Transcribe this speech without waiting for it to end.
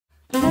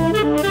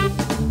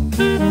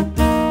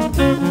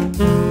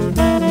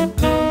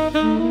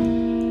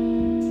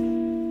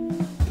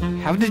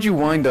did you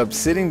wind up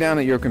sitting down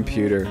at your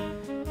computer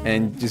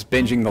and just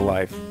binging The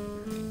Life?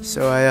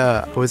 So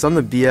I was on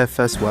the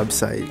BFS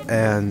website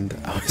and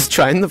I was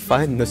trying to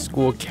find the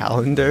school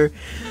calendar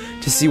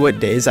to see what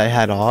days I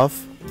had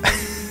off.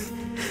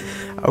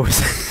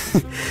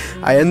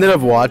 I ended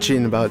up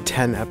watching about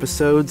 10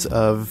 episodes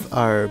of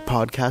our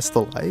podcast,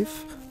 The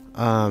Life.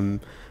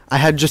 I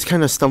had just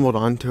kind of stumbled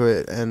onto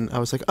it and I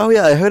was like, oh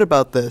yeah, I heard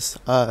about this.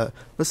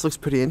 This looks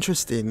pretty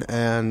interesting.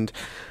 And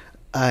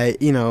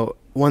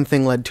one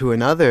thing led to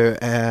another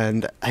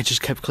and I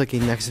just kept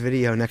clicking next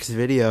video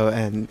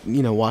and,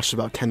 watched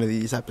about 10 of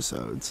these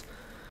episodes.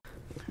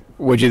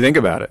 What'd you think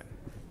about it?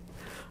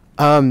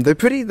 They're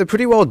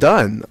pretty well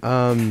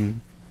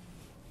done.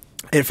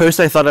 At first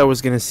I thought I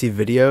was going to see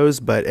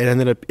videos, but it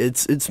ended up,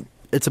 it's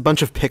a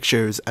bunch of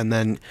pictures and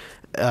then,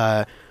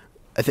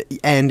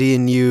 Andy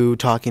and you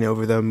talking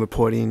over them,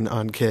 reporting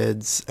on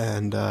kids,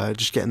 and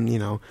just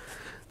getting,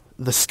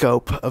 the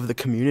scope of the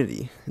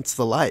community. It's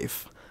The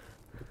Life.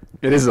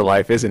 It is The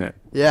Life, isn't it?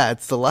 Yeah,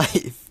 it's The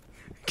Life.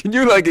 Can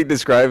you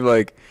describe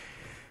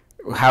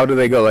how do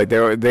they go?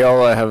 They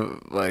all have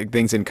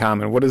things in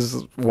common. What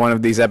does one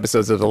of these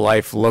episodes of The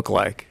Life look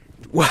like?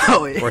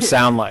 Wow. Or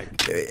sound like?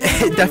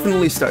 It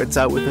definitely starts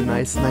out with a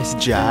nice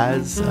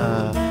jazz.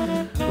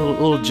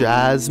 Little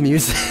jazz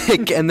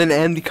music, and then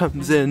Andy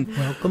comes in.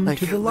 Welcome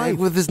to The Life,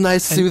 with his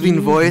nice soothing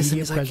voice.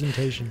 And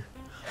presentation.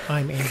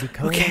 I'm Andy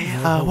Cohen. Okay,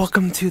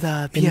 welcome to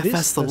the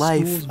BFS The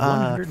Life.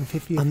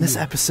 On this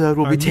episode,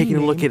 we'll be taking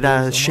a look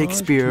at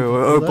Shakespeare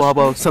or blah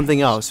blah something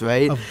else,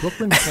 right?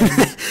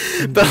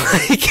 But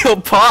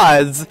he'll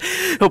pause,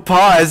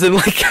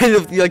 and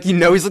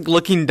he's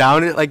looking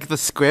down at the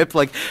script,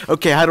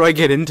 okay, how do I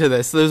get into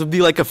this? So there'll be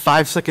a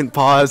 5-second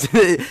pause.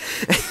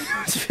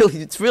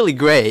 It's really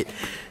great.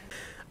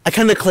 I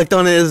kind of clicked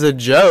on it as a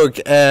joke,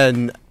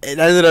 and it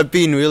ended up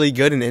being really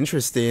good and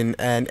interesting.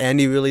 And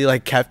Andy really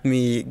kept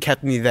me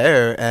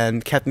there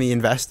and kept me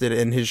invested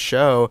in his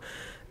show,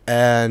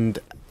 and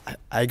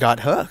I got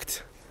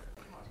hooked.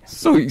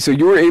 So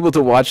you were able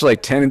to watch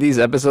 10 of these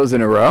episodes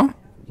in a row?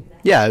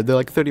 Yeah,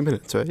 they're 30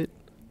 minutes, right?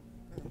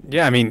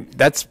 Yeah, I mean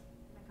that's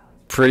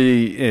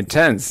pretty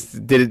intense.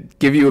 Did it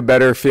give you a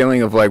better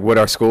feeling of what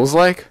our school's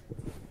like?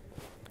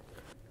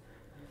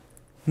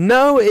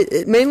 No,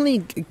 it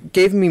mainly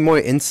gave me more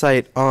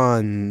insight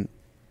on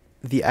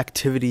the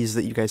activities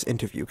that you guys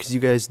interview, because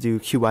you guys do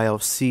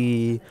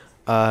QILC,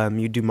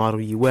 you do Model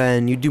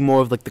UN, you do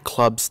more of the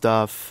club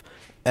stuff.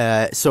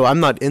 So I'm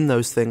not in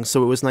those things,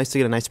 so it was nice to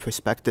get a nice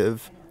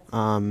perspective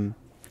of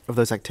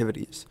those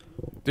activities.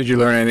 Did you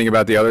learn anything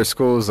about the other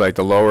schools,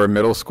 the lower and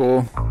middle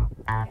school?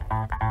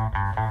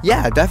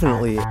 Yeah,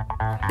 definitely.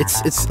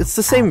 It's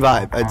the same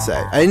vibe, I'd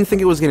say. I didn't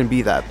think it was going to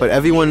be that, but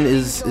everyone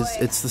it's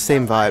the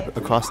same vibe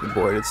across the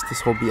board. It's this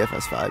whole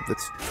BFS vibe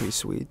that's pretty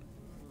sweet.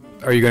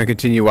 Are you going to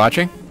continue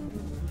watching?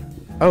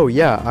 Oh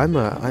yeah, I'm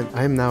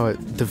now a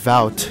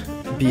devout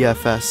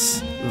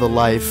BFS The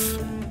Life,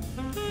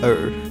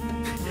 or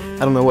I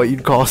don't know what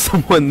you'd call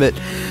someone that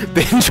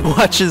binge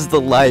watches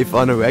The Life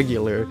on a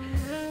regular.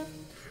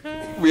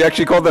 We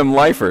actually call them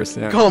lifers.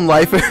 Yeah. Call them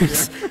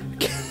lifers.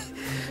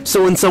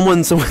 So when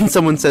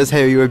someone says,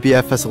 "Hey, are you a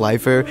BFS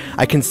lifer?"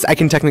 I can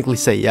technically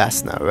say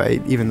yes now,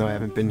 right? Even though I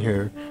haven't been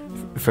here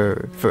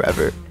for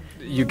forever.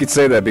 You could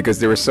say that because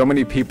there were so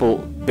many people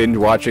binge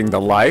watching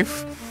The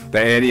Life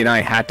that Andy and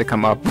I had to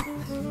come up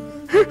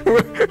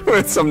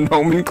with some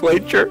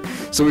nomenclature.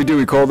 So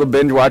we call the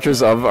binge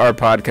watchers of our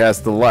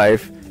podcast The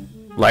Life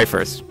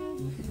lifers.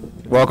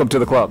 Welcome to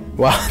the club.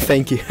 Wow,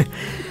 thank you.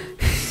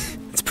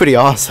 It's pretty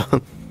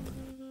awesome.